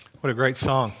What a great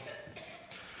song.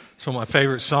 It's one of my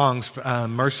favorite songs,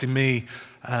 Mercy Me,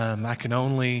 I Can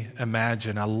Only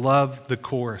Imagine. I love the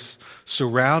chorus.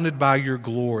 Surrounded by your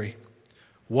glory,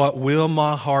 what will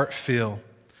my heart feel?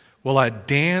 Will I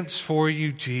dance for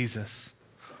you, Jesus,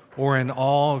 or in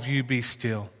awe of you be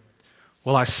still?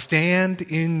 Will I stand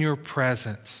in your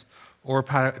presence, or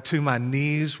to my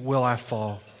knees will I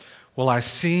fall? Will I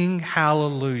sing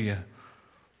hallelujah?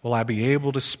 Will I be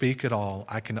able to speak at all?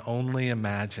 I can only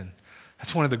imagine.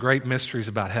 That's one of the great mysteries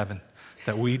about heaven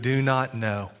that we do not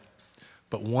know.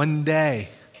 But one day,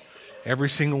 every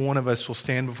single one of us will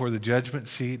stand before the judgment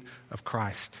seat of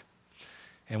Christ.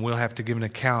 And we'll have to give an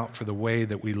account for the way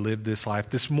that we live this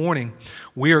life. This morning,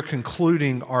 we are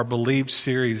concluding our Believe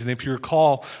series. And if you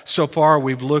recall, so far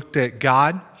we've looked at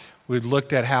God. We've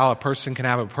looked at how a person can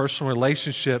have a personal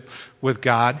relationship with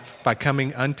God by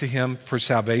coming unto Him for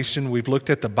salvation. We've looked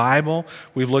at the Bible.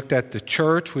 We've looked at the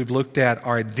church. We've looked at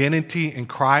our identity in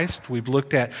Christ. We've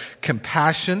looked at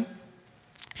compassion,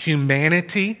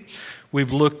 humanity.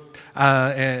 We've looked,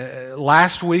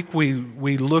 last week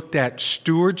we looked at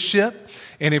stewardship.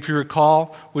 And if you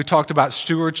recall, we talked about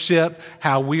stewardship,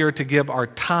 how we are to give our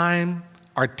time,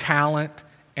 our talent,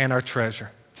 and our treasure.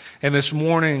 And this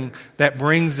morning, that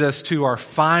brings us to our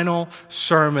final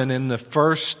sermon in the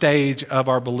first stage of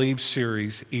our Believe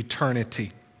series,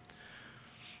 eternity.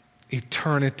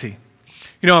 Eternity.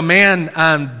 You know, a man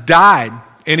died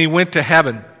and he went to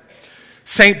heaven.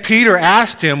 St. Peter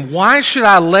asked him, "Why should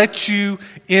I let you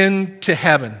into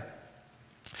heaven?"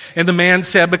 And the man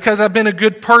said, "Because I've been a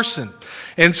good person."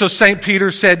 And so St.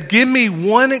 Peter said, "Give me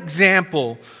one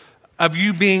example of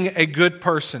you being a good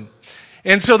person."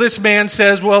 And so this man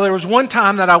says, "Well, there was one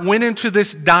time that I went into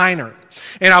this diner.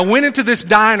 And I went into this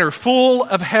diner full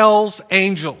of hell's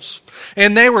angels.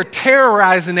 And they were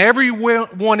terrorizing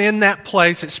everyone in that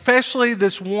place, especially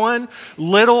this one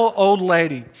little old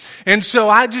lady. And so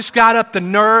I just got up the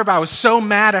nerve. I was so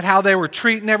mad at how they were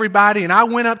treating everybody. And I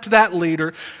went up to that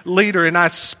leader and I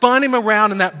spun him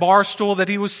around in that bar stool that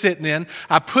he was sitting in.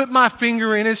 I put my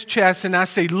finger in his chest and I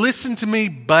say, 'Listen to me,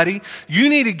 buddy. You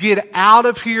need to get out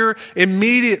of here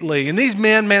immediately.'" And these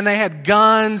men, man, they had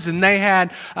guns and they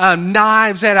had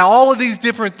knives, they had all of these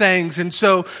different things. And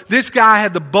so this guy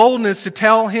had the boldness to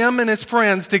tell him and his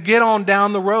friends to get on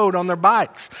down the road on their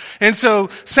bikes. And so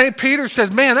St. Peter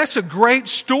says, "Man, that's a great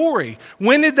story.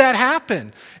 When did that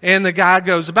happen?" And the guy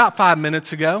goes, "About 5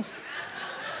 minutes ago."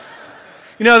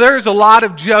 You know, there's a lot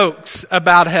of jokes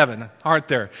about heaven, aren't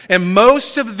there? And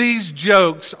most of these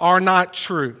jokes are not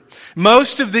true.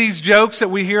 Most of these jokes that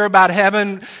we hear about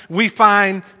heaven, we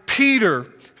find Peter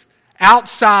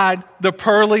outside the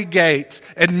pearly gates,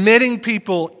 admitting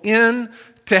people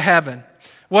into heaven.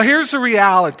 Well, here's the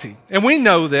reality, and we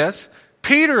know this.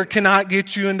 Peter cannot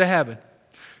get you into heaven.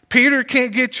 Peter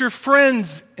can't get your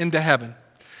friends into heaven.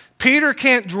 Peter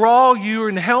can't draw you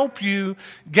and help you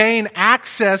gain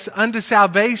access unto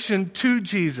salvation to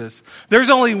Jesus. There's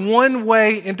only one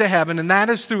way into heaven, and that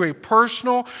is through a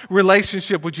personal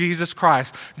relationship with Jesus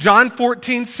Christ. John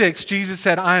 14:6, Jesus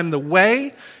said, "I am the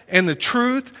way and the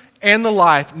truth and the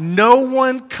life. No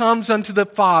one comes unto the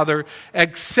Father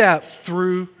except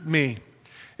through me."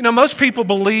 You know, most people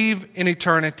believe in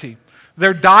eternity.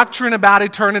 Their doctrine about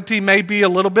eternity may be a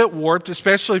little bit warped,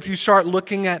 especially if you start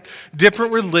looking at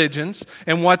different religions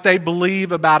and what they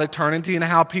believe about eternity and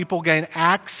how people gain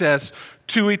access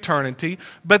to eternity.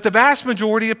 But the vast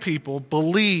majority of people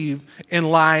believe in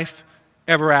life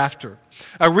ever after.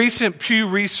 A recent Pew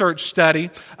Research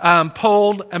study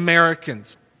polled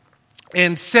Americans.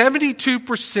 And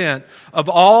 72% of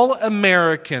all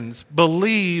Americans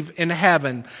believe in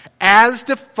heaven as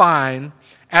defined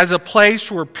as a place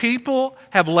where people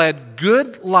have led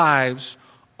good lives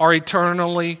are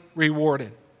eternally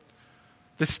rewarded.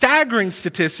 The staggering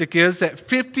statistic is that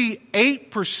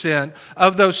 58%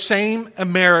 of those same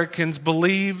Americans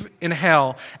believe in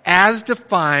hell as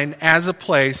defined as a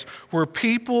place where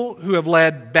people who have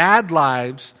led bad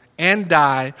lives and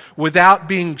die without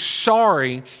being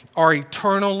sorry are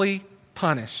eternally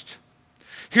punished.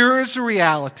 Here is the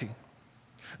reality.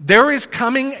 There is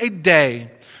coming a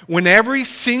day when every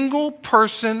single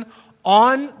person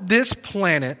on this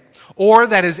planet or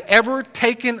that has ever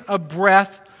taken a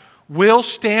breath will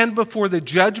stand before the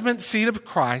judgment seat of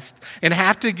Christ and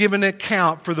have to give an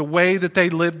account for the way that they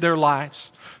lived their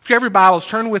lives. If you have your Bibles,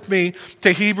 turn with me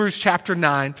to Hebrews chapter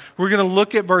 9. We're going to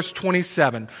look at verse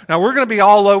 27. Now, we're going to be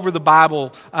all over the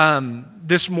Bible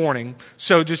this morning.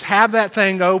 So just have that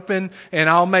thing open, and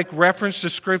I'll make reference to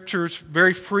scriptures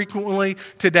very frequently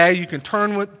today. You can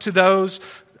turn to those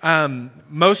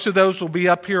Most of those will be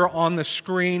up here on the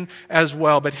screen as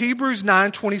well. But Hebrews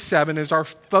 9:27 is our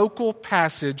focal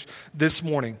passage this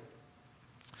morning.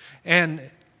 And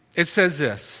it says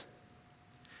this: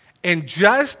 "And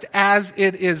just as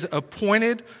it is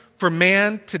appointed for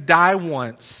man to die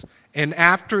once, and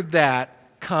after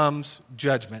that comes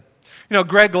judgment." You know,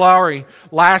 Greg Lowry,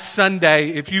 last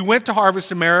Sunday, if you went to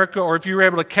Harvest America or if you were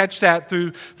able to catch that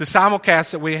through the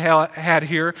simulcast that we had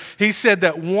here, he said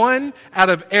that one out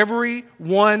of every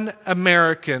one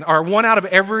American, or one out of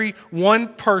every one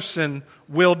person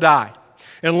will die.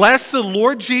 Unless the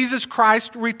Lord Jesus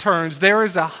Christ returns, there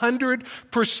is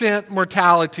 100%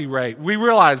 mortality rate. We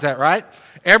realize that, right?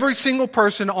 Every single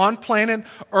person on planet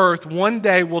Earth one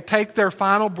day will take their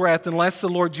final breath unless the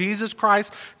Lord Jesus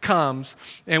Christ comes,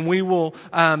 and we will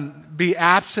be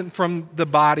absent from the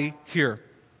body here.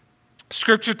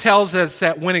 Scripture tells us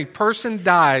that when a person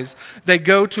dies, they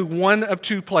go to one of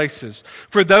two places.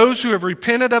 For those who have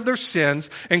repented of their sins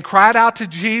and cried out to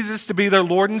Jesus to be their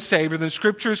Lord and Savior, then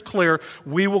Scripture is clear,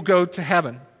 we will go to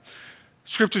heaven.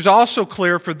 Scripture is also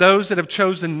clear for those that have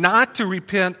chosen not to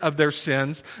repent of their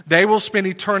sins, they will spend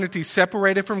eternity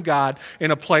separated from God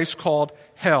in a place called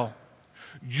hell.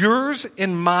 Yours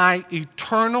and my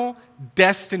eternal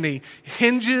destiny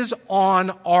hinges on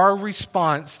our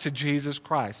response to Jesus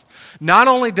Christ. Not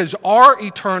only does our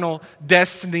eternal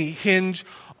destiny hinge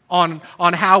on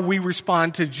how we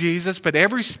respond to Jesus, but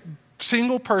every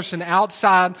single person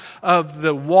outside of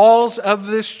the walls of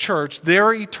this church,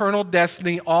 their eternal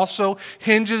destiny also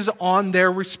hinges on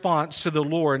their response to the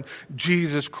Lord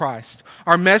Jesus Christ.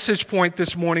 Our message point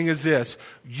this morning is this: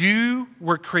 you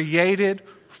were created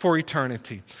for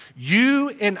eternity. You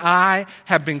and I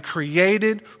have been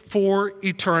created for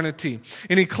eternity.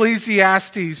 In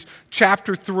Ecclesiastes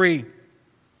chapter 3,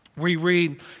 we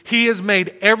read, "He has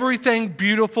made everything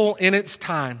beautiful in its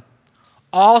time.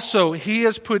 Also, He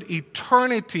has put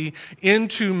eternity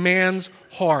into man's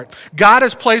heart." God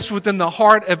has placed within the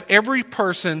heart of every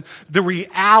person the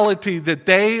reality that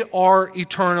they are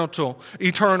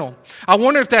eternal. I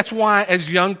wonder if that's why, as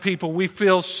young people, we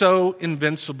feel so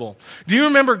invincible. Do you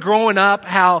remember growing up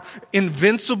how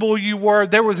invincible you were?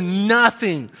 There was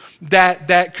nothing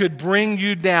that could bring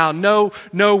you down. No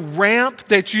ramp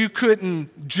that you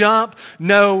couldn't jump.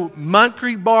 No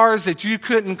monkey bars that you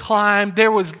couldn't climb.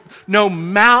 There was no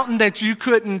mountain that you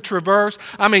couldn't traverse.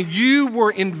 I mean, you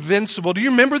were invincible. Do you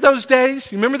remember those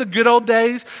days? You remember the good old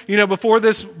days? You know, before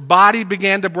this body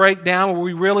began to break down, where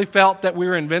we really felt that we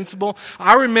were invincible.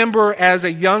 I remember as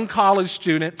a young college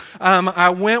student, I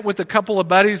went with a couple of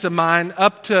buddies of mine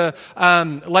up to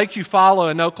Lake Eufaula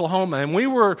in Oklahoma, and we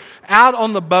were out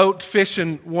on the boat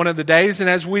fishing one of the days, and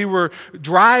as we were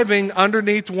driving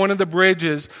underneath one of the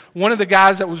bridges, one of the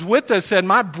guys that was with us said,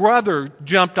 "My brother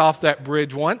jumped off that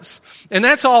bridge once," and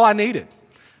that's all I needed.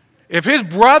 If his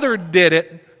brother did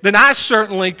it, then I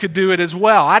certainly could do it as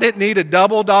well. I didn't need a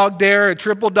double dog dare, a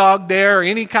triple dog dare, or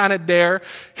any kind of dare.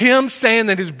 Him saying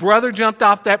that his brother jumped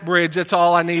off that bridge, that's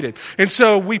all I needed. And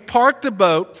so we parked the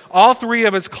boat. All three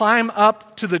of us climbed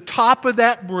up to the top of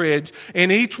that bridge,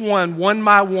 and each one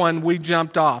by one, we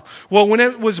jumped off. Well, when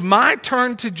it was my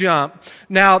turn to jump,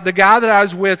 now the guy that I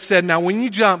was with said, "Now when you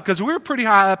jump," because we were pretty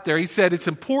high up there, he said, "It's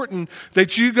important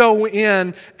that you go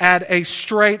in at a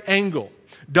straight angle.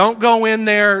 Don't go in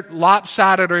there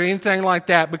lopsided or anything like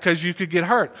that, because you could get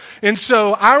hurt." And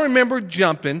so I remember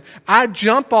jumping. I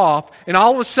jump off, and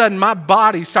all of a sudden my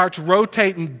body starts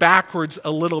rotating backwards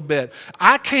a little bit.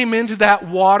 I came into that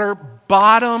water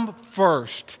bottom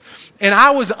first, and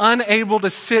I was unable to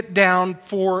sit down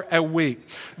for a week.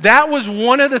 That was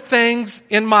one of the things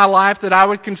in my life that I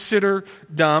would consider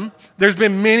dumb. There's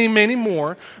been many, many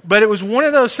more, but it was one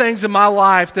of those things in my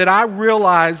life that I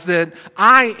realized that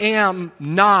I am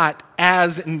not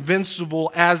as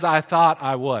invincible as I thought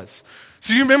I was.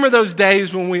 So you remember those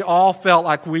days when we all felt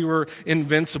like we were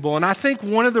invincible. And I think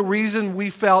one of the reasons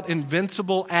we felt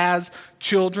invincible as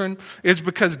children is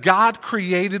because God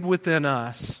created within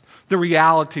us the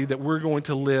reality that we're going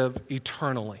to live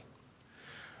eternally.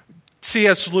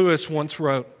 C.S. Lewis once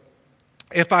wrote,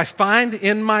 "If I find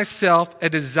in myself a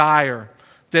desire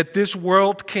that this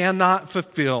world cannot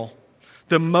fulfill,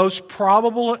 the most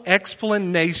probable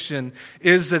explanation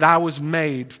is that I was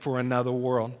made for another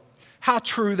world." How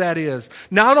true that is.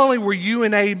 Not only were you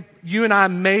and I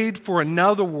made for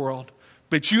another world,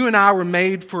 But you and I were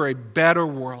made for a better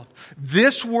world.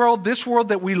 This world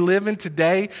that we live in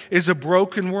today is a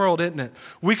broken world, isn't it?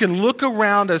 We can look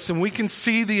around us and we can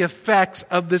see the effects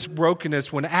of this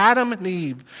brokenness. When Adam and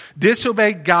Eve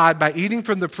disobeyed God by eating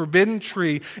from the forbidden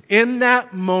tree, in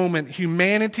that moment,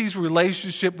 humanity's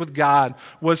relationship with God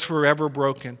was forever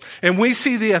broken. And we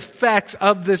see the effects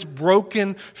of this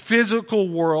broken physical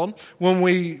world when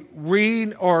we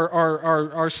read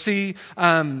or see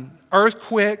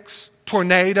earthquakes,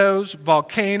 tornadoes,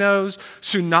 volcanoes,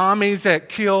 tsunamis that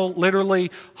kill literally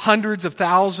hundreds of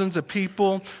thousands of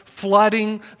people,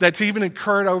 flooding that's even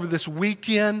occurred over this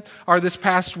weekend or this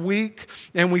past week,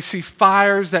 and we see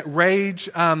fires that rage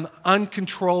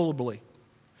uncontrollably.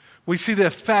 We see the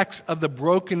effects of the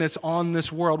brokenness on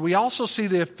this world. We also see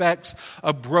the effects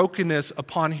of brokenness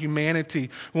upon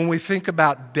humanity when we think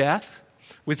about death,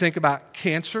 we think about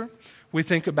cancer, we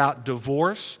think about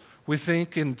divorce, we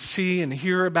think and see and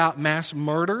hear about mass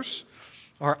murders,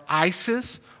 or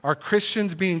ISIS, or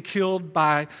Christians being killed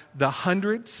by the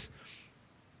hundreds.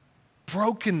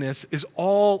 Brokenness is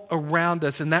all around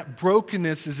us, and that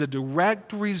brokenness is a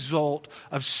direct result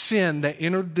of sin that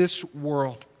entered this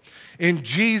world. In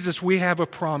Jesus, we have a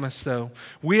promise, though.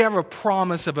 We have a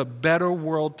promise of a better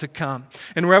world to come.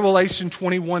 In Revelation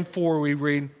 21:4, we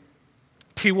read,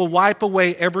 He will wipe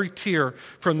away every tear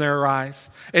from their eyes,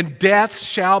 and death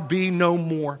shall be no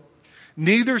more.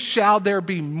 Neither shall there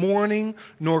be mourning,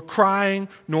 nor crying,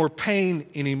 nor pain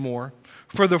anymore,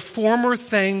 for the former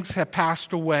things have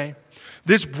passed away.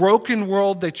 This broken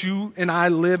world that you and I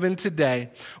live in today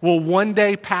will one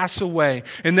day pass away,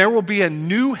 and there will be a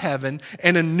new heaven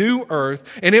and a new earth,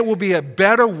 and it will be a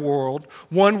better world,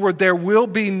 one where there will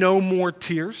be no more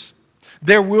tears,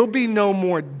 there will be no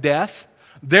more death,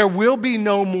 there will be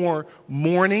no more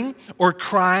mourning or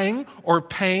crying or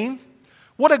pain.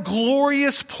 What a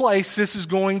glorious place this is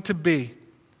going to be.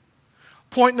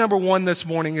 Point number one this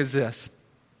morning is this.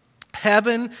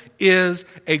 Heaven is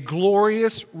a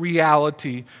glorious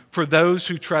reality for those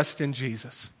who trust in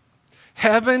Jesus.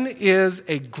 Heaven is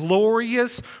a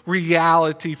glorious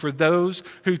reality for those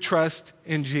who trust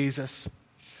in Jesus.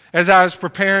 As I was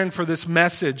preparing for this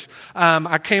message,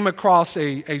 I came across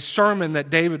a sermon that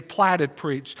David Platt had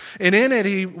preached. And in it,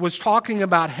 he was talking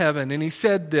about heaven. And he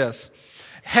said this,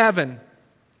 heaven,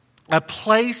 a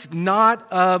place not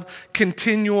of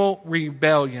continual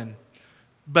rebellion,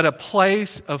 but a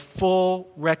place of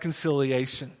full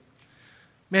reconciliation.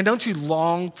 Man, don't you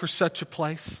long for such a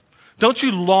place? Don't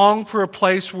you long for a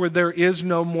place where there is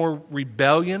no more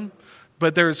rebellion,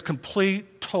 but there is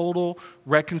complete, total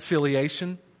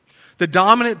reconciliation? The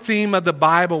dominant theme of the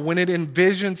Bible, when it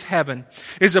envisions heaven,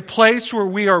 is a place where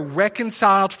we are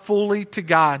reconciled fully to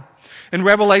God. In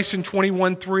Revelation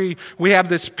 21:3, we have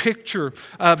this picture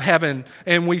of heaven,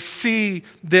 and we see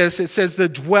this. It says, the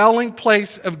dwelling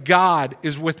place of God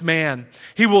is with man.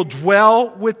 He will dwell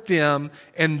with them,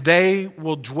 and they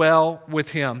will dwell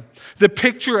with him. The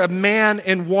picture of man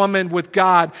and woman with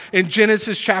God in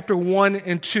Genesis chapter 1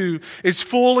 and 2 is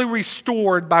fully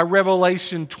restored by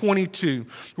Revelation 22,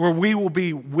 where we will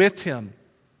be with him.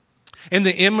 And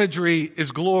the imagery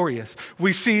is glorious.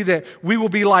 We see that we will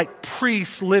be like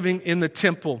priests living in the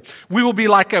temple. We will be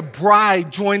like a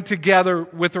bride joined together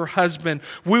with her husband.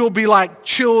 We will be like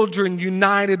children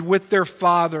united with their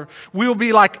father. We will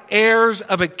be like heirs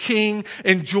of a king,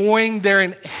 enjoying their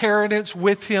inheritance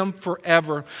with him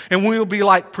forever. And we will be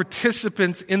like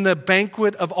participants in the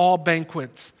banquet of all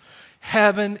banquets.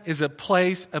 Heaven is a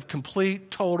place of complete,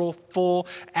 total, full,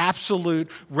 absolute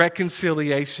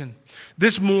reconciliation.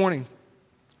 This morning,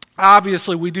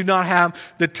 obviously, we do not have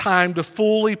the time to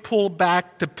fully pull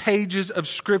back the pages of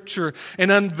Scripture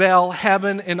and unveil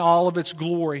heaven in all of its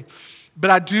glory.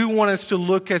 But I do want us to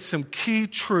look at some key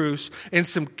truths and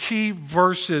some key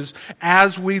verses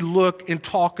as we look and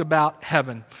talk about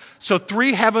heaven. So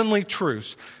 3 heavenly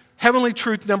truths. Heavenly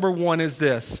truth number 1 is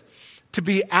this. To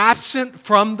be absent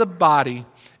from the body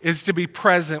is to be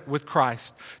present with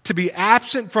Christ. To be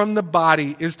absent from the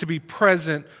body is to be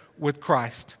present with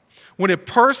Christ. When a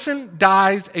person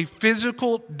dies a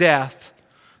physical death,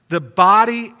 the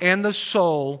body and the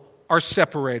soul are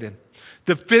separated.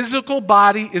 The physical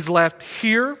body is left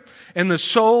here, and the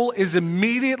soul is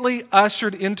immediately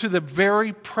ushered into the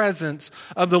very presence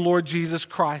of the Lord Jesus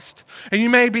Christ. And you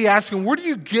may be asking, where do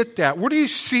you get that? Where do you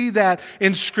see that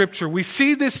in Scripture? We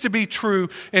see this to be true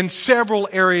in several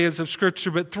areas of Scripture,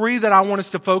 but 3 that I want us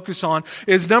to focus on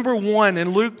is number 1,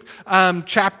 in Luke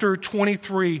chapter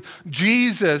 23,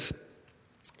 Jesus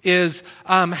is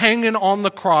hanging on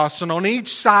the cross, and on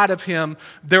each side of him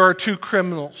there are 2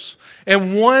 criminals.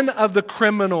 And one of the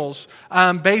criminals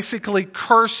basically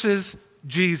curses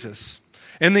Jesus.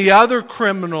 And the other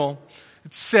criminal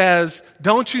says,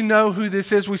 don't you know who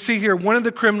this is? We see here one of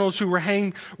the criminals who were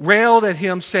hanged railed at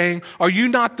him saying, are you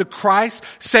not the Christ?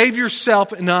 Save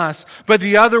yourself and us. But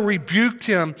the other rebuked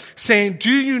him saying,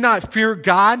 do you not fear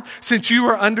God since you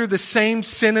are under the same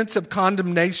sentence of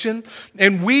condemnation?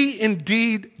 And we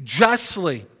indeed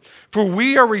justly, for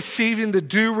we are receiving the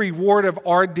due reward of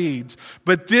our deeds.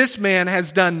 But this man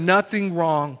has done nothing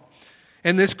wrong.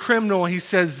 And this criminal, he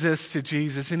says this to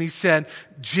Jesus, and he said,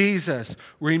 Jesus,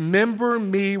 remember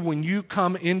me when you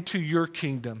come into your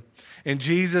kingdom. And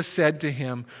Jesus said to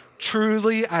him,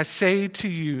 truly I say to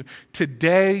you,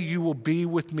 today you will be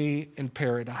with me in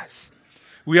paradise.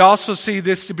 We also see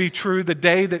this to be true the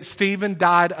day that Stephen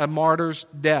died a martyr's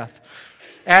death.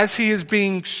 As he is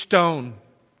being stoned,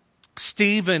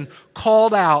 Stephen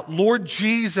called out, Lord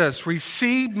Jesus,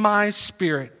 receive my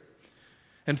spirit.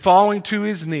 And falling to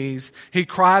his knees, he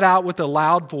cried out with a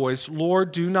loud voice,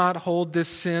 Lord, do not hold this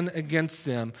sin against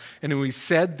them. And when he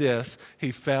said this,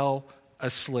 he fell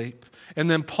asleep. And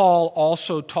then Paul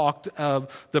also talked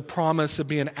of the promise of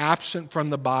being absent from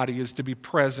the body is to be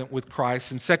present with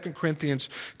Christ. In 2 Corinthians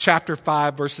chapter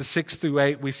 5, verses 6 through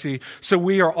 8, we see, so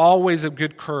we are always of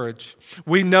good courage.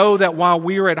 We know that while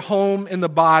we are at home in the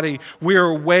body, we are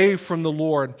away from the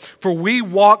Lord. For we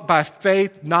walk by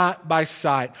faith, not by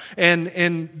sight. And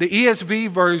in the ESV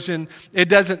version, it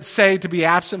doesn't say to be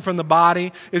absent from the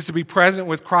body is to be present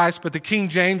with Christ, but the King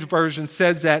James version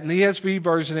says that. In the ESV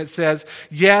version, it says,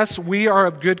 yes, we are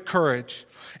of good courage,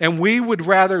 and we would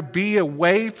rather be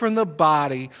away from the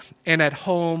body and at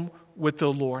home with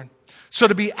the Lord. So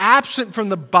to be absent from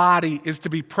the body is to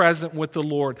be present with the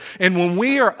Lord. And when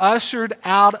we are ushered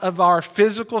out of our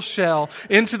physical shell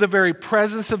into the very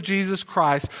presence of Jesus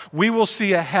Christ, we will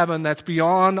see a heaven that's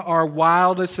beyond our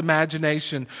wildest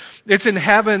imagination. It's in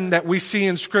heaven that we see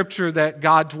in Scripture that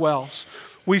God dwells.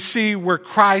 We see where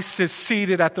Christ is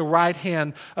seated at the right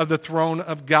hand of the throne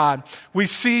of God. We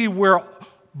see where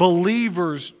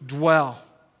believers dwell.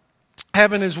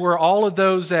 Heaven is where all of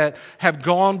those that have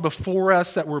gone before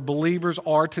us that were believers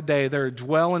are today. They're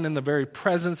dwelling in the very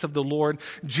presence of the Lord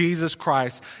Jesus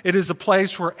Christ. It is a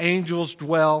place where angels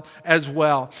dwell as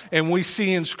well. And we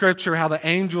see in Scripture how the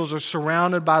angels are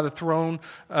surrounded by the throne,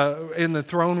 in the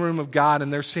throne room of God,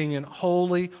 and they're singing,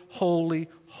 holy, holy,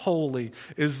 holy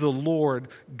is the Lord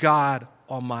God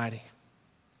Almighty.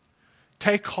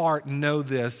 Take heart and know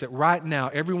this, that right now,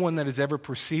 everyone that has ever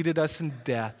preceded us in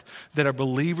death, that are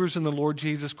believers in the Lord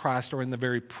Jesus Christ, are in the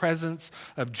very presence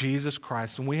of Jesus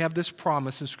Christ. And we have this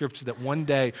promise in Scripture that one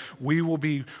day we will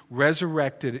be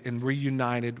resurrected and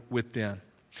reunited with them.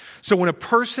 So when a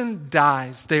person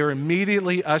dies, they are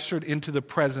immediately ushered into the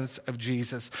presence of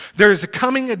Jesus. There is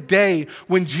coming a day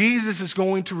when Jesus is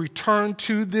going to return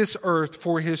to this earth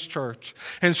for his church.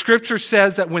 And Scripture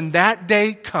says that when that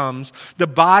day comes, the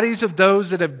bodies of those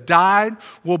that have died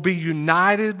will be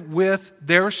united with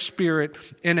their spirit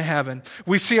in heaven.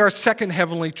 We see our second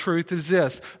heavenly truth is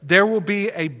this: there will be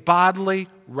a bodily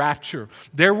rapture.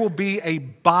 There will be a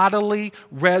bodily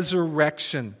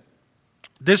resurrection.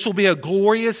 This will be a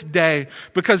glorious day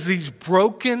because these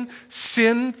broken,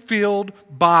 sin-filled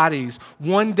bodies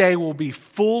one day will be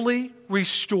fully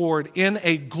restored in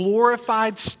a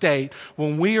glorified state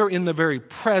when we are in the very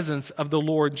presence of the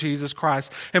Lord Jesus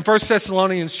Christ. In 1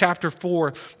 Thessalonians chapter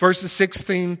 4, verses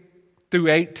 16 through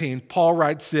 18, Paul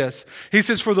writes this. He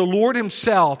says, "For the Lord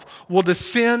himself will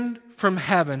descend from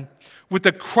heaven with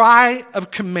the cry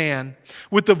of command,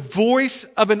 with the voice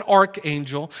of an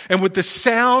archangel, and with the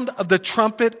sound of the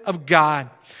trumpet of God.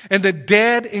 And the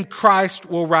dead in Christ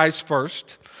will rise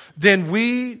first. Then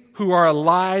we who are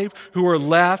alive, who are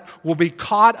left, will be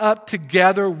caught up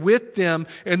together with them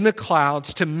in the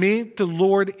clouds to meet the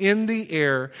Lord in the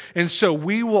air. And so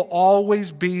we will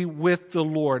always be with the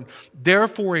Lord.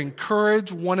 Therefore,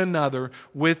 encourage one another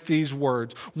with these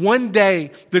words." One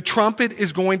day, the trumpet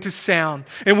is going to sound.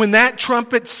 And when that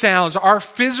trumpet sounds, our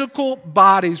physical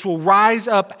bodies will rise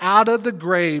up out of the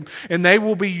grave and they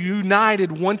will be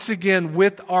united once again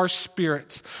with our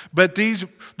spirits. But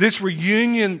this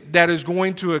reunion that is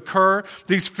going to occur,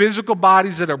 these physical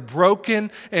bodies that are broken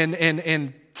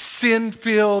and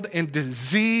sin-filled and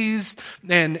diseased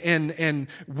and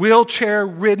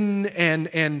wheelchair-ridden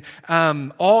and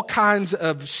all kinds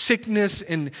of sickness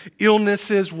and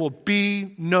illnesses will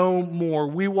be no more.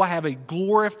 We will have a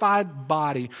glorified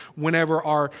body whenever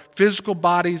our physical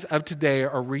bodies of today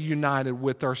are reunited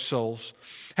with our souls.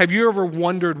 Have you ever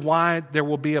wondered why there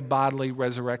will be a bodily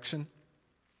resurrection?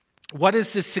 What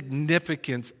is the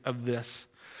significance of this?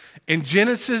 In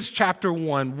Genesis chapter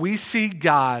 1, we see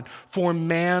God form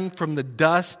man from the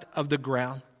dust of the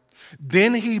ground.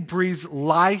 Then he breathes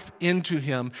life into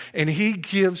him, and he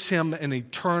gives him an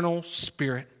eternal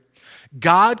spirit.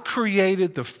 God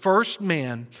created the first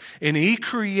man, and he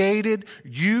created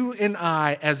you and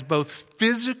I as both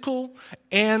physical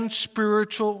and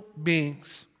spiritual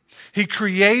beings. He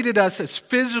created us as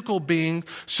physical beings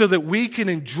so that we can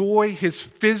enjoy his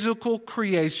physical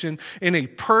creation in a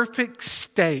perfect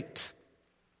state.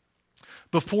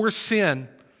 Before sin,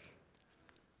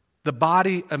 the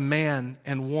body of man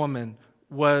and woman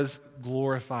was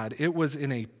glorified. It was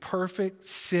in a perfect,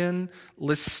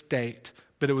 sinless state.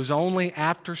 But it was only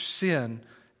after sin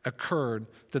occurred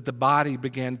that the body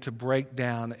began to break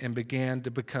down and began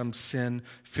to become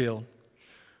sin-filled.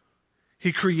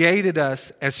 He created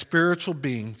us as spiritual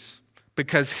beings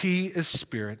because he is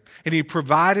spirit. And he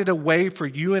provided a way for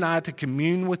you and I to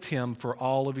commune with him for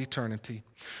all of eternity.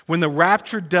 When the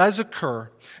rapture does occur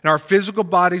and our physical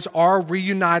bodies are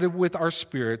reunited with our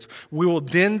spirits, we will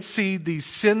then see these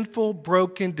sinful,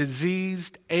 broken,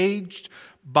 diseased, aged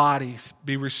bodies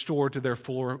be restored to their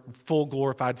full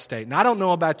glorified state. And I don't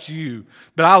know about you,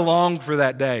 but I long for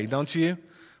that day, don't you?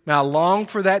 Now, I long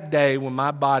for that day when my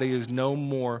body is no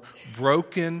more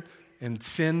broken and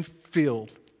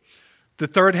sin-filled. The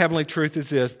third heavenly truth is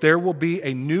this: there will be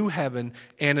a new heaven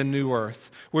and a new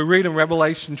earth. We read in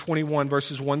Revelation 21,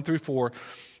 verses 1 through 4,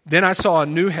 "Then I saw a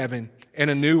new heaven and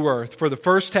a new earth, for the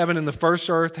first heaven and the first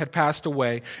earth had passed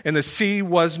away, and the sea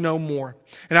was no more.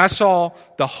 And I saw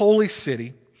the holy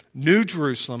city, New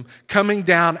Jerusalem, coming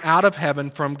down out of heaven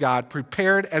from God,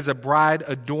 prepared as a bride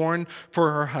adorned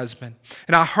for her husband.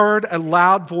 And I heard a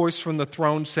loud voice from the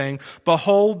throne saying,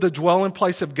 'Behold, the dwelling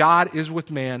place of God is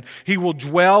with man. He will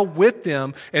dwell with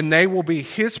them, and they will be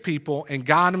his people, and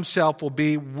God himself will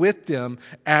be with them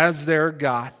as their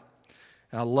God.'"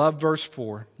 And I love verse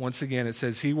 4. Once again, it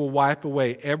says, "He will wipe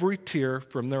away every tear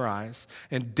from their eyes,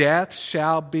 and death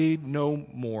shall be no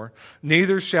more.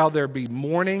 Neither shall there be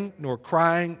mourning, nor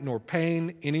crying, nor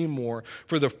pain anymore,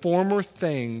 for the former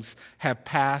things have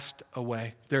passed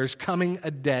away." There is coming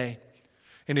a day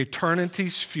in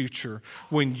eternity's future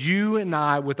when you and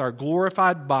I, with our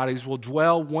glorified bodies, will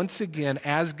dwell once again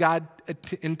as God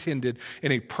intended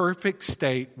in a perfect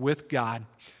state with God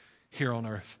here on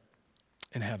earth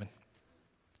in heaven.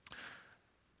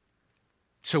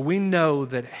 So we know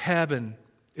that heaven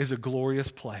is a glorious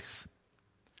place.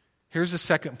 Here's the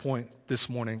second point this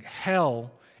morning.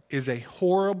 Hell is a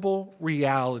horrible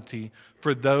reality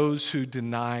for those who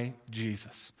deny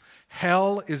Jesus.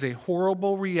 Hell is a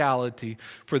horrible reality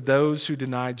for those who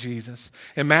deny Jesus.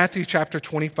 In Matthew chapter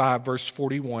 25, verse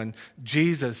 41,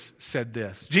 Jesus said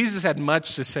this. Jesus had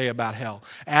much to say about hell,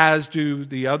 as do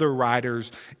the other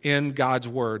writers in God's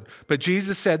word. But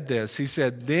Jesus said this. He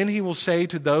said, "Then he will say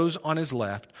to those on his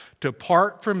left,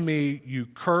 'Depart from me, you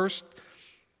cursed,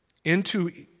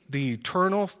 into the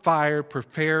eternal fire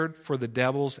prepared for the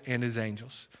devils and his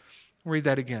angels.'" I'll read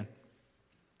that again.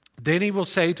 "Then he will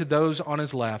say to those on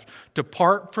his left,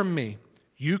 'Depart from me,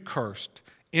 you cursed,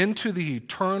 into the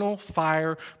eternal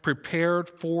fire prepared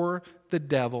for the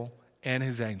devil and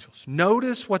his angels.'"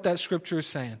 Notice what that scripture is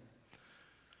saying.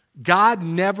 God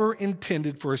never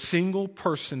intended for a single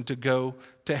person to go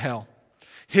to hell.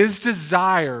 His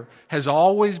desire has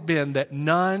always been that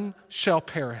none shall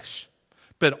perish,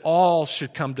 but all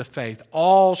should come to faith.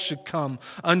 All should come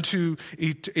unto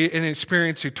and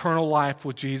experience eternal life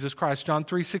with Jesus Christ. John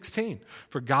 3:16,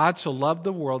 "For God so loved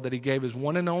the world that he gave his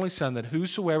one and only Son, that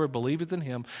whosoever believeth in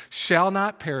him shall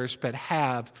not perish, but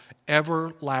have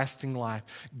everlasting life."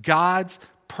 God's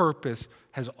purpose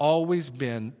has always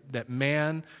been that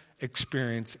man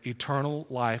experience eternal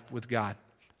life with God.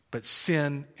 But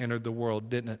sin entered the world,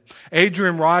 didn't it?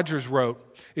 Adrian Rogers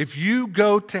wrote, "If you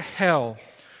go to hell,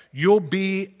 you'll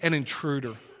be an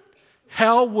intruder.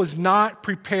 Hell was not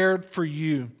prepared for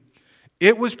you.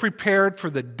 It was prepared for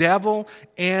the devil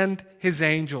and his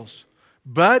angels.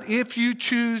 But if you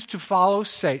choose to follow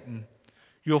Satan,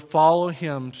 you'll follow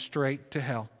him straight to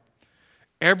hell."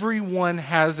 Everyone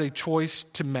has a choice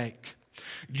to make.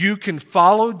 You can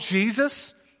follow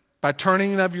Jesus by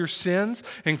turning of your sins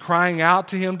and crying out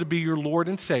to him to be your Lord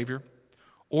and Savior.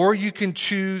 Or you can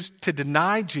choose to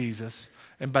deny Jesus.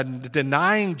 And by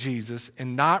denying Jesus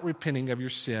and not repenting of your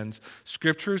sins,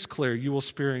 Scripture is clear, you will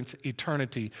experience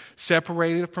eternity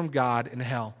separated from God in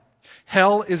hell.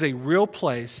 Hell is a real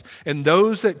place, and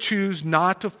those that choose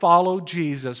not to follow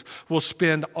Jesus will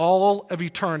spend all of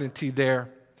eternity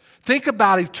there. Think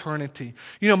about eternity.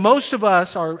 You know, most of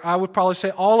us, or I would probably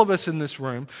say all of us in this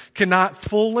room, cannot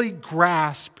fully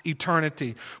grasp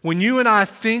eternity. When you and I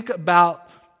think about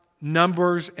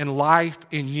numbers and life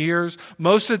in years,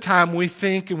 most of the time we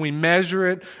think and we measure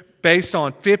it based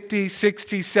on 50,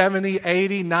 60, 70,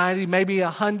 80, 90, maybe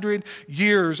 100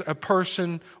 years a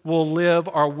person will live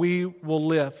or we will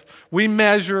live. We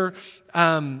measure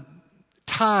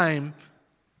time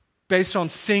based on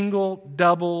single,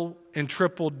 double, and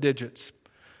triple digits.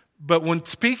 But when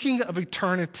speaking of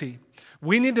eternity,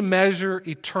 we need to measure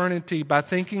eternity by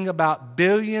thinking about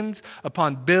billions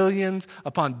upon billions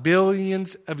upon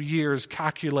billions of years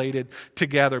calculated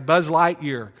together. Buzz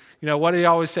Lightyear, what do you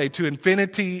always say? To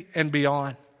infinity and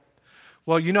beyond.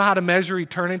 Well, you know how to measure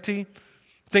eternity?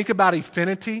 Think about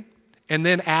infinity and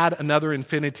then add another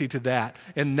infinity to that.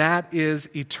 And that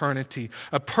is eternity.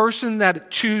 A person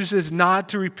that chooses not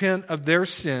to repent of their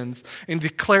sins and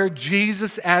declare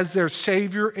Jesus as their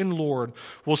Savior and Lord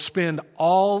will spend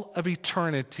all of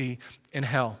eternity in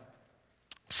hell.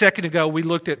 A second ago, we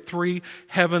looked at 3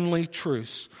 heavenly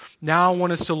truths. Now I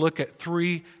want us to look at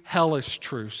 3 hellish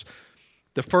truths.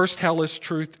 The first hellish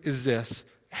truth is this: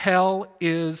 hell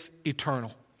is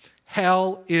eternal.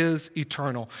 Hell is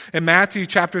eternal. In Matthew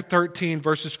chapter 13,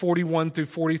 verses 41 through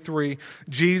 43,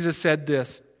 Jesus said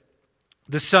this: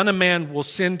 "The Son of Man will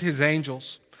send his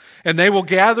angels, and they will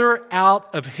gather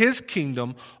out of his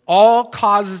kingdom all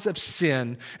causes of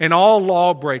sin and all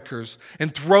lawbreakers,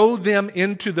 and throw them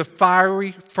into the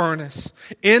fiery furnace.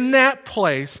 In that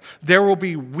place there will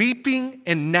be weeping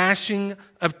and gnashing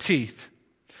of teeth.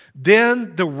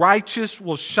 Then the righteous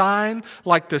will shine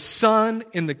like the sun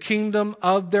in the kingdom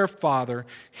of their Father.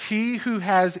 He who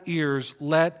has ears,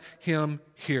 let him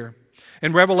hear."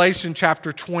 In Revelation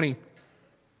chapter 20,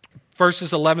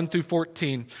 verses 11 through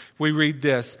 14, we read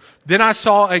this: "Then I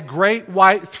saw a great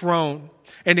white throne,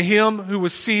 and him who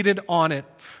was seated on it.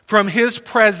 From his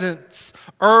presence,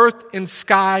 earth and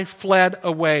sky fled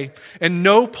away, and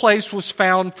no place was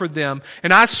found for them.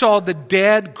 And I saw the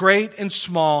dead, great and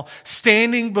small,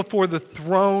 standing before the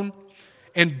throne,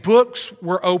 and books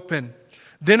were open.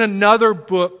 Then another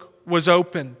book was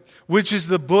open, which is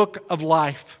the book of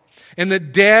life. And the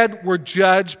dead were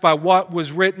judged by what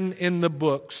was written in the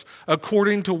books,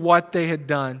 according to what they had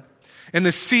done. And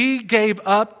the sea gave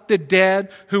up the dead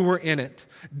who were in it.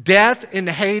 Death and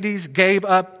Hades gave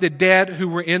up the dead who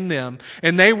were in them,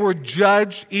 and they were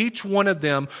judged, each one of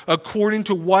them, according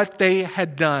to what they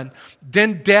had done.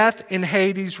 Then death and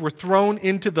Hades were thrown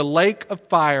into the lake of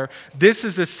fire. This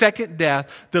is the second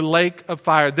death, the lake of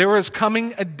fire. There is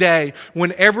coming a day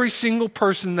when every single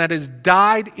person that has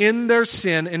died in their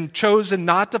sin and chosen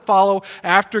not to follow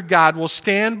after God will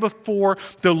stand before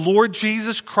the Lord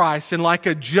Jesus Christ, and like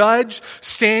a judge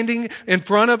standing in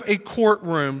front of a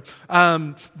courtroom,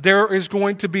 there is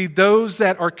going to be those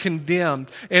that are condemned,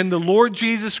 and the Lord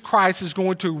Jesus Christ is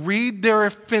going to read their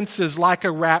offenses like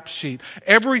a rap sheet.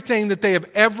 Everything that they have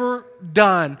ever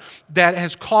done that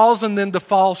has caused them to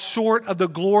fall short of the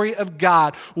glory of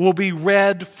God will be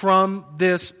read from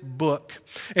this book.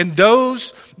 And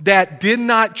those that did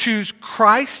not choose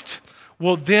Christ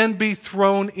will then be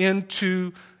thrown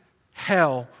into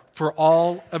hell for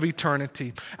all of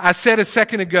eternity. I said a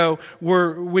second ago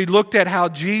where we looked at how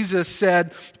Jesus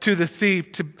said to the thief,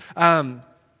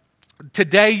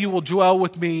 "Today you will dwell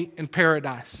with me in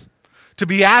paradise." To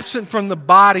be absent from the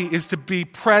body is to be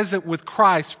present with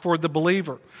Christ for the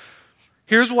believer.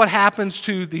 Here's what happens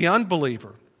to the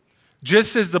unbeliever.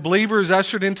 Just as the believer is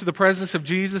ushered into the presence of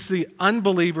Jesus, the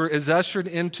unbeliever is ushered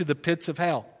into the pits of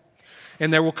hell.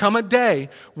 And there will come a day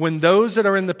when those that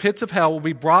are in the pits of hell will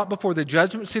be brought before the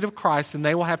judgment seat of Christ, and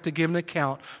they will have to give an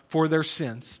account for their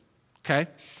sins. Okay?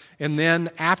 And then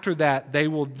after that, they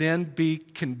will then be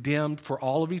condemned for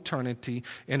all of eternity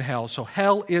in hell. So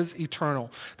hell is eternal.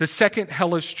 The second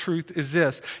hellish truth is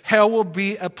this: hell will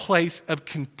be a place of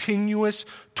continuous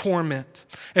torment.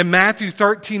 In Matthew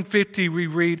 13:50 we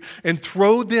read, "And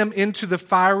throw them into the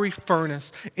fiery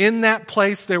furnace. In that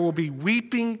place there will be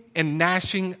weeping and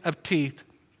gnashing of teeth."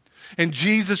 And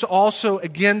Jesus also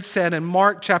again said in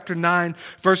Mark chapter 9,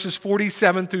 verses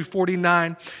 47 through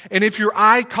 49, "And if your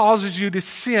eye causes you to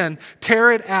sin,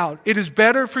 tear it out. It is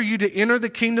better for you to enter the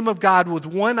kingdom of God with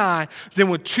one eye than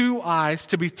with two eyes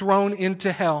to be thrown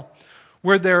into hell,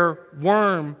 where their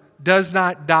worm does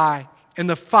not die and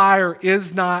the fire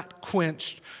is not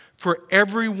quenched. For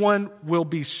everyone will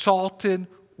be salted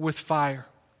with fire."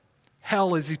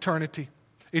 Hell is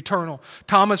eternal.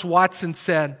 Thomas Watson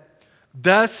said,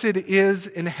 "Thus it is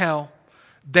in hell.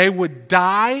 They would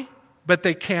die, but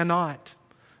they cannot.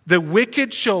 The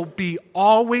wicked shall be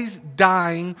always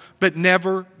dying, but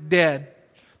never dead.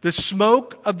 The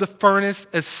smoke of the furnace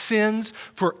ascends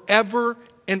forever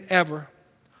and ever.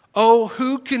 Oh,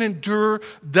 who can endure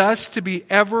thus to be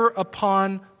ever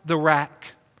upon the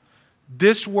rack?"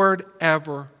 This word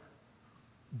 "ever"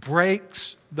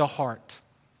 breaks the heart.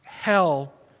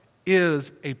 hell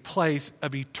is a place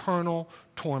of eternal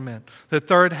torment. The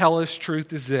third hellish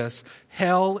truth is this: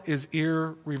 hell is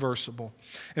irreversible.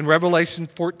 In Revelation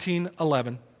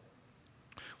 14:11,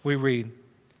 we read,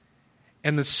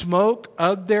 "And the smoke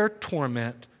of their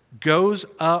torment goes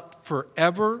up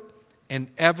forever and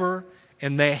ever,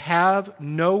 and they have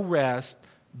no rest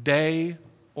day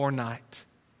or night."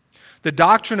 The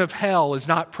doctrine of hell is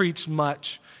not preached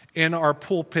much in our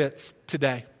pulpits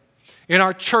today. In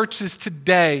our churches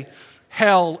today,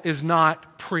 hell is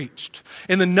not preached.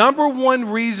 And the number one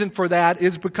reason for that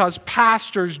is because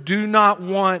pastors do not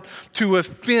want to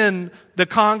offend the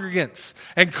congregants.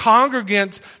 And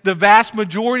congregants, the vast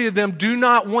majority of them, do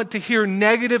not want to hear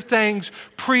negative things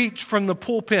preached from the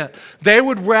pulpit. They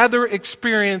would rather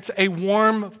experience a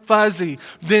warm fuzzy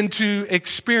than to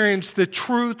experience the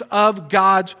truth of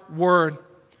God's Word.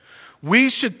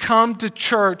 We should come to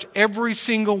church every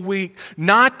single week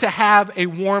not to have a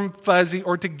warm fuzzy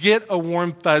or to get a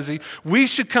warm fuzzy. We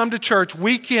should come to church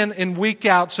week in and week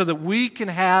out so that we can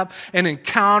have an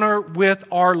encounter with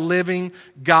our living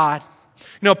God.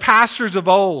 You know, pastors of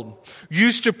old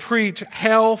used to preach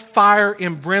hell, fire,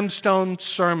 and brimstone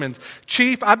sermons.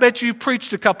 Chief, I bet you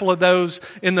preached a couple of those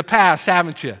in the past,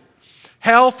 haven't you?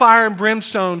 Hell, fire, and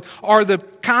brimstone are the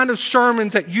kind of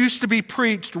sermons that used to be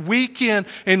preached week in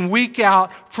and week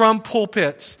out from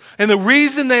pulpits. And the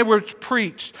reason they were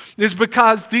preached is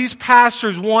because these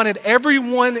pastors wanted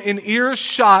everyone in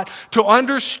earshot to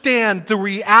understand the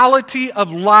reality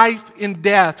of life and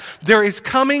death. There is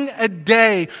coming a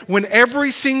day when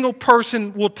every single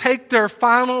person will take their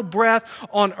final breath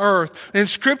on earth. And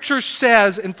Scripture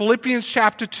says in Philippians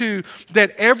chapter 2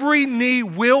 that every knee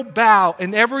will bow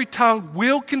and every tongue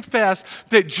will confess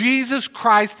that Jesus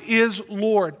Christ is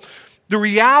Lord. The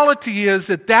reality is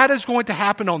that is going to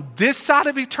happen on this side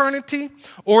of eternity,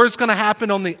 or it's going to happen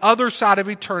on the other side of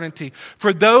eternity.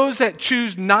 For those that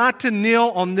choose not to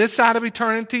kneel on this side of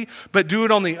eternity, but do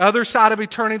it on the other side of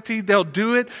eternity, they'll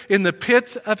do it in the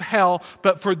pits of hell,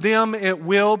 but for them it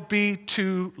will be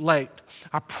too late.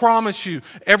 I promise you,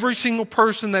 every single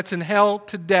person that's in hell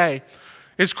today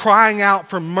is crying out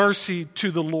for mercy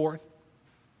to the Lord.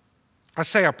 I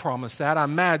say I promise that. I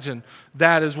imagine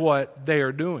that is what they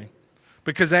are doing.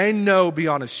 Because they know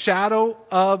beyond a shadow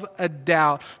of a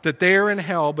doubt that they are in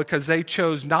hell because they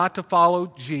chose not to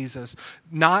follow Jesus,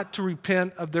 not to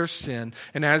repent of their sin,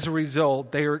 and as a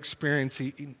result, they are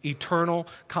experiencing eternal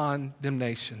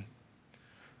condemnation.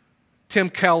 Tim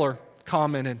Keller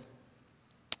commented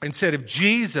and said, if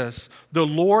Jesus, the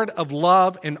Lord of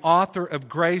love and author of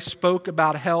grace, spoke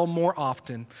about hell more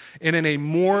often and in a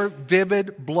more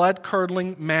vivid,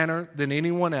 blood-curdling manner than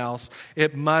anyone else,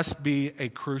 it must be a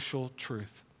crucial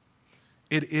truth.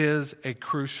 It is a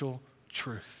crucial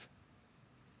truth.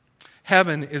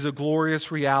 Heaven is a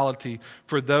glorious reality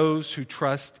for those who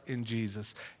trust in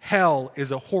Jesus. Hell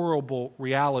is a horrible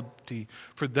reality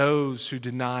for those who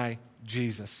deny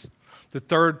Jesus. The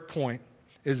third point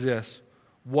is this: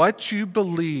 what you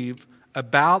believe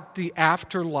about the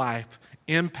afterlife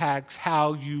impacts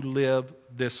how you live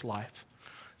this life.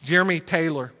 Jeremy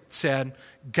Taylor said,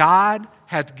 God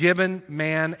hath given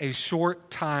man a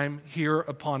short time here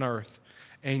upon earth,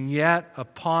 and yet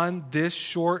upon this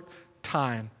short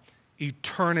time,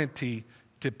 eternity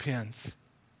depends.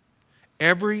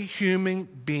 Every human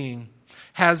being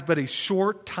has but a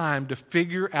short time to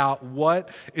figure out what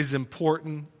is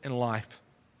important in life.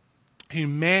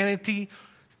 Humanity's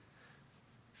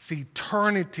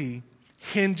eternity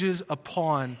hinges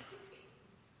upon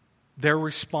their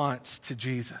response to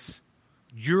Jesus.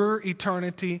 Your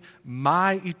eternity,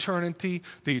 my eternity,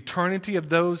 the eternity of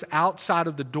those outside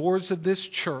of the doors of this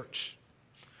church,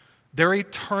 their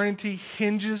eternity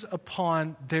hinges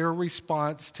upon their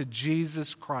response to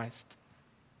Jesus Christ.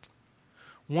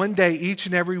 One day, each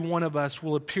and every one of us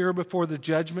will appear before the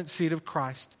judgment seat of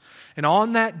Christ. And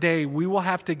on that day, we will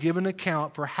have to give an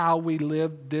account for how we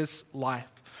lived this life.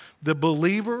 The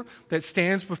believer that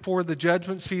stands before the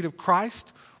judgment seat of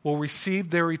Christ will receive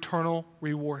their eternal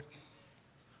reward.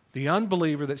 The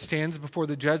unbeliever that stands before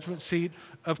the judgment seat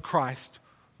of Christ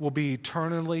will be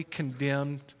eternally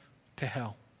condemned to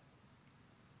hell.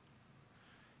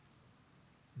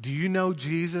 Do you know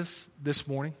Jesus this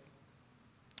morning?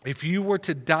 If you were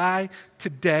to die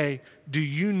today, do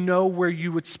you know where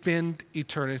you would spend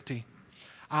eternity?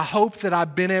 I hope that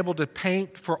I've been able to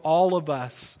paint for all of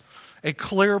us a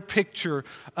clear picture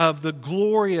of the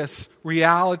glorious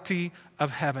reality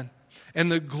of heaven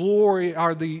and the glory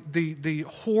or the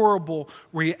horrible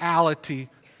reality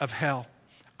of hell.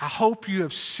 I hope you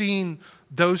have seen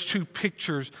those two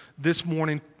pictures this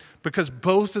morning because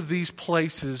both of these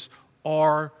places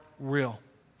are real.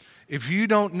 If you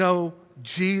don't know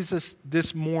Jesus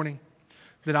this morning,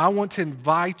 then I want to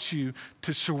invite you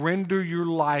to surrender your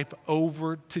life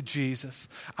over to Jesus.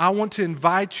 I want to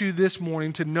invite you this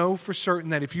morning to know for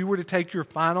certain that if you were to take your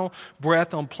final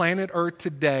breath on planet Earth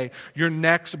today, your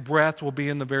next breath will be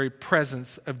in the very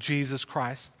presence of Jesus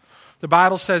Christ. The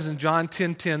Bible says in John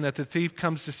 10:10 that the thief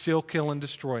comes to steal, kill, and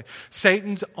destroy.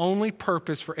 Satan's only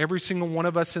purpose for every single one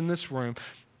of us in this room,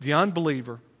 the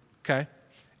unbeliever, okay,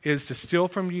 is to steal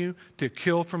from you, to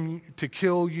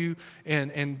kill you,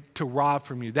 and to rob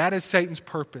from you. That is Satan's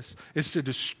purpose, is to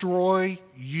destroy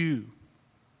you.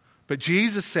 But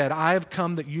Jesus said, I have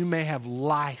come that you may have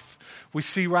life. We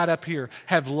see right up here,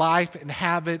 have life and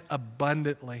have it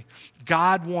abundantly.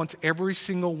 God wants every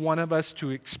single one of us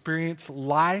to experience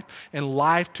life and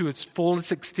life to its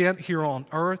fullest extent here on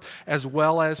earth as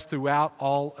well as throughout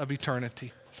all of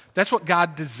eternity. That's what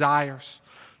God desires.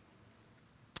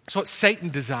 That's what Satan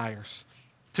desires,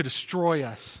 to destroy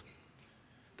us.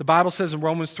 The Bible says in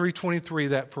Romans 3:23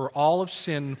 that for all have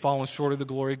sinned and fallen short of the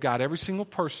glory of God. Every single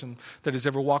person that has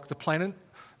ever walked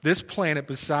this planet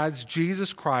besides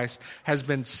Jesus Christ has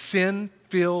been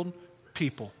sin-filled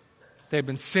people. They've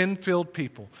been sin-filled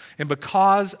people. And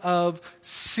because of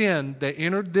sin that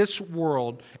entered this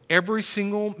world, every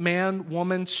single man,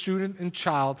 woman, student, and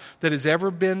child that has ever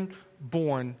been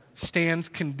born stands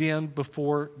condemned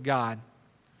before God.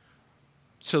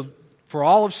 So, for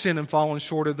all have sinned and fallen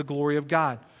short of the glory of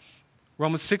God.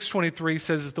 Romans 6:23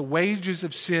 says that the wages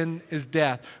of sin is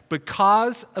death.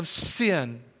 Because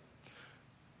sin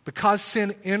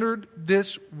entered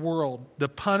this world, the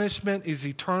punishment is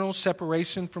eternal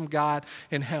separation from God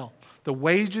in hell. The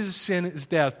wages of sin is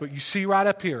death. But you see right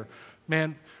up here,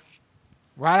 man,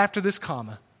 right after this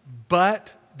comma,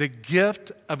 but the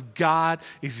gift of God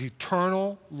is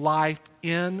eternal life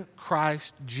in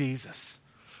Christ Jesus.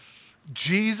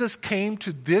 Jesus came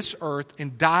to this earth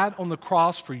and died on the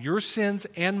cross for your sins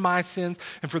and my sins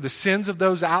and for the sins of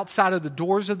those outside of the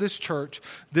doors of this church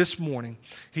this morning.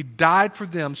 He died for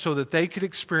them so that they could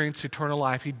experience eternal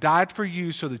life. He died for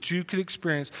you so that you could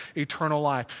experience eternal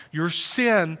life. Your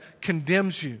sin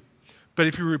condemns you, but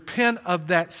if you repent of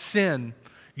that sin,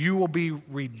 you will be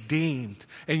redeemed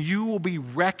and you will be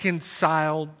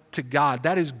reconciled to God.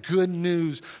 That is good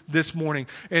news this morning.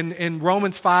 In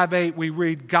Romans 5:8, we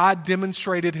read, God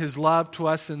demonstrated his love to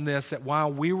us in this, that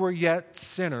while we were yet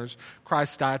sinners,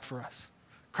 Christ died for us.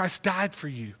 Christ died for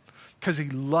you because he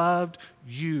loved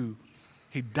you.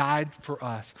 He died for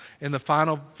us. And the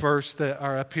final verse that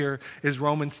are up here is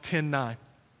Romans 10:9.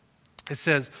 It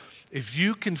says, if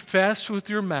you confess with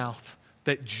your mouth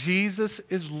that Jesus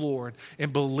is Lord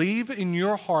and believe in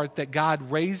your heart that God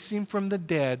raised him from the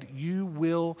dead, you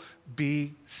will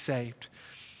be saved.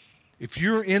 If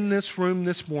you're in this room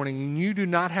this morning and you do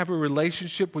not have a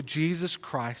relationship with Jesus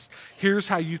Christ, here's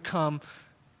how you come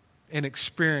and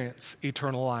experience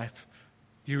eternal life.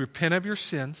 You repent of your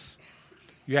sins.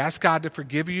 You ask God to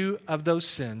forgive you of those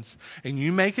sins, and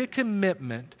you make a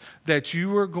commitment that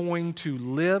you are going to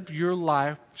live your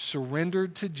life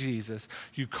surrendered to Jesus.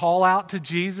 You call out to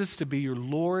Jesus to be your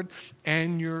Lord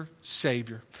and your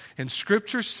Savior. And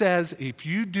Scripture says if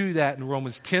you do that, in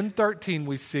Romans 10:13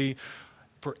 we see,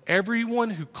 for everyone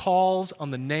who calls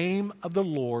on the name of the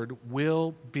Lord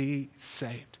will be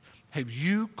saved. Have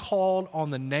you called on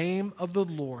the name of the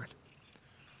Lord?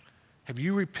 Have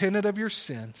you repented of your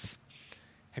sins?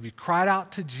 Have you cried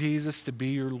out to Jesus to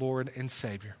be your Lord and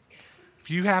Savior? If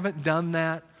you haven't done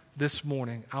that this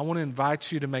morning, I want to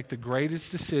invite you to make the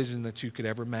greatest decision that you could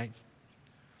ever make.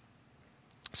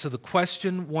 So the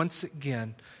question once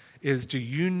again is, do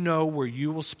you know where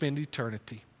you will spend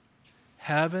eternity?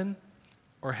 Heaven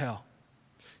or hell?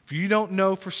 If you don't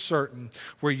know for certain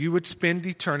where you would spend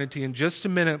eternity, in just a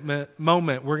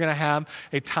moment, we're going to have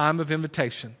a time of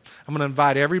invitation. I'm going to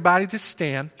invite everybody to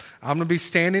stand. I'm going to be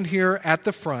standing here at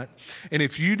the front. And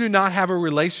if you do not have a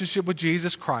relationship with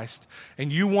Jesus Christ and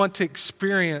you want to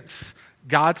experience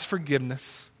God's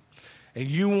forgiveness and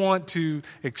you want to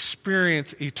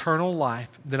experience eternal life,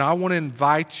 then I want to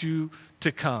invite you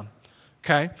to come.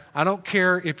 Okay? I don't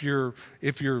care if you're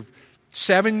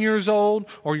 7 years old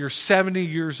or you're 70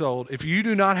 years old. If you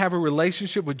do not have a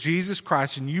relationship with Jesus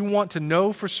Christ and you want to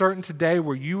know for certain today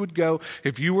where you would go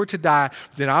if you were to die,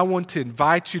 then I want to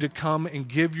invite you to come and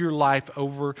give your life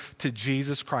over to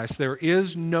Jesus Christ. There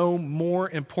is no more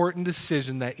important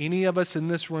decision that any of us in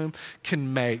this room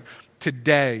can make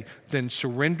today than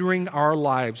surrendering our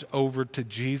lives over to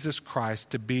Jesus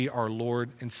Christ to be our Lord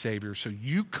and Savior. So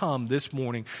you come this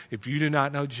morning if you do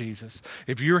not know Jesus.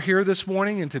 If you're here this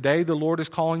morning and today the Lord is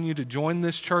calling you to join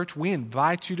this church, we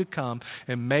invite you to come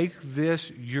and make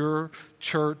this your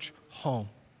church home.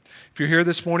 If you're here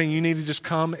this morning, you need to just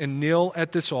come and kneel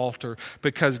at this altar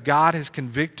because God has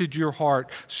convicted your heart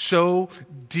so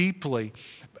deeply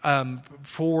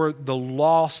for the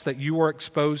loss that you are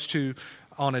exposed to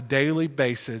on a daily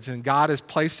basis, and God has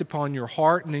placed upon your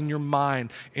heart and in your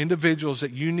mind individuals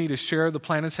that you need to share the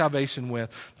plan of salvation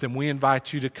with, then we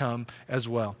invite you to come as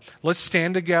well. Let's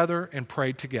stand together and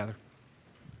pray together.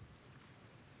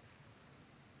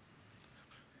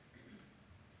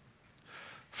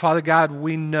 Father God,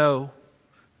 we know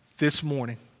this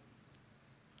morning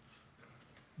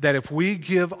that if we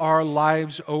give our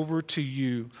lives over to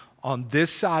you on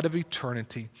this side of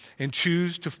eternity and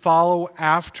choose to follow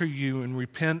after you and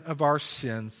repent of our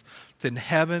sins, then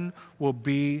heaven will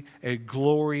be a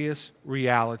glorious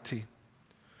reality.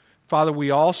 Father,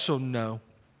 we also know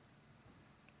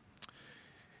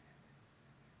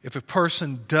if a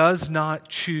person does not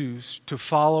choose to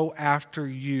follow after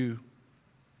you,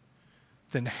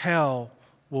 then hell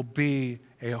will be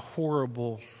a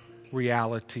horrible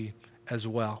reality as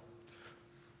well.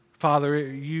 Father,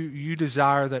 you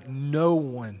desire that no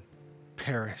one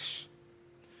perish.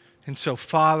 And so,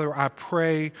 Father, I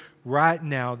pray right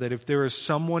now that if there is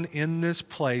someone in this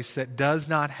place that does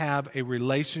not have a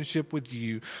relationship with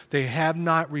you, they have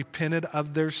not repented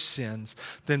of their sins,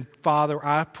 then, Father,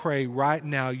 I pray right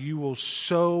now you will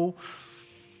so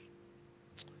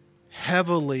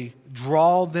heavily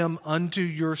draw them unto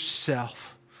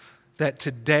yourself that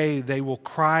today they will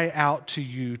cry out to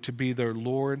you to be their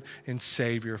Lord and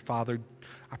Savior. Father,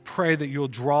 I pray that you'll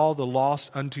draw the lost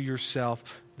unto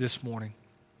yourself this morning.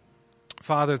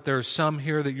 Father, if there are some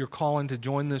here that you're calling to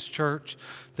join this church,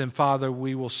 then Father,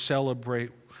 we will celebrate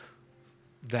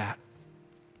that.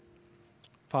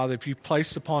 Father, if you've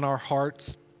placed upon our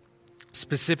hearts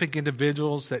specific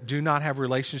individuals that do not have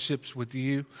relationships with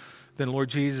you, then Lord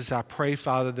Jesus, I pray,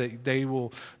 Father, that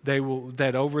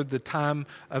that over the time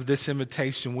of this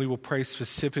invitation, we will pray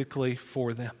specifically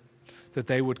for them, that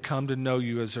they would come to know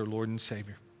you as their Lord and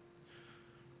Savior.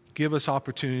 Give us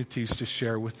opportunities to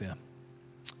share with them.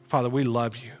 Father, we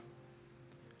love you.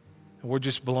 And we're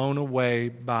just blown away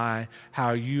by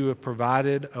how you have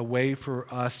provided a way for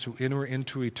us to enter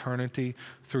into eternity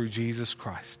through Jesus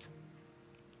Christ.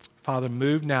 Father,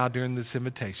 move now during this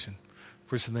invitation.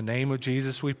 For it's in the name of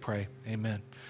Jesus we pray. Amen.